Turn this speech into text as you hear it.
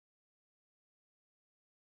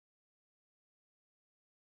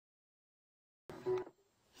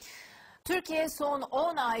Türkiye son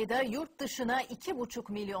 10 ayda yurt dışına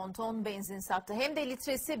 2,5 milyon ton benzin sattı. Hem de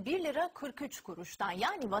litresi 1 lira 43 kuruştan,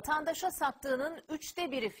 yani vatandaşa sattığının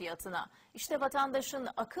 1/3 fiyatına. İşte vatandaşın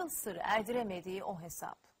akıl sırrı erdiremediği o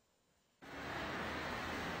hesap.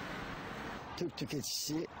 Türk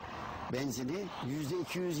tüketicisi benzini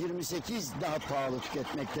 %228 daha pahalı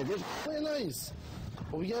tüketmektedir. Enayiyiz.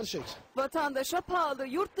 O bir gerçek. Vatandaşa pahalı,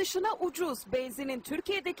 yurt dışına ucuz. Benzinin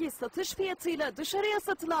Türkiye'deki satış fiyatıyla dışarıya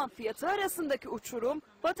satılan fiyatı arasındaki uçurum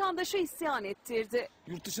vatandaşı isyan ettirdi.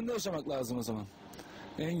 Yurt dışında yaşamak lazım o zaman.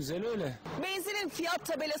 En güzel öyle. Benzinin fiyat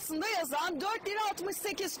tabelasında yazan 4 lira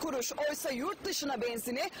 68 kuruş. Oysa yurt dışına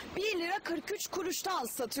benzini 1 lira 43 kuruştan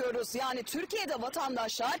satıyoruz. Yani Türkiye'de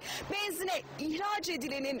vatandaşlar benzine ihraç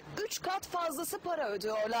edilenin 3 kat fazlası para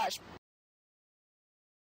ödüyorlar.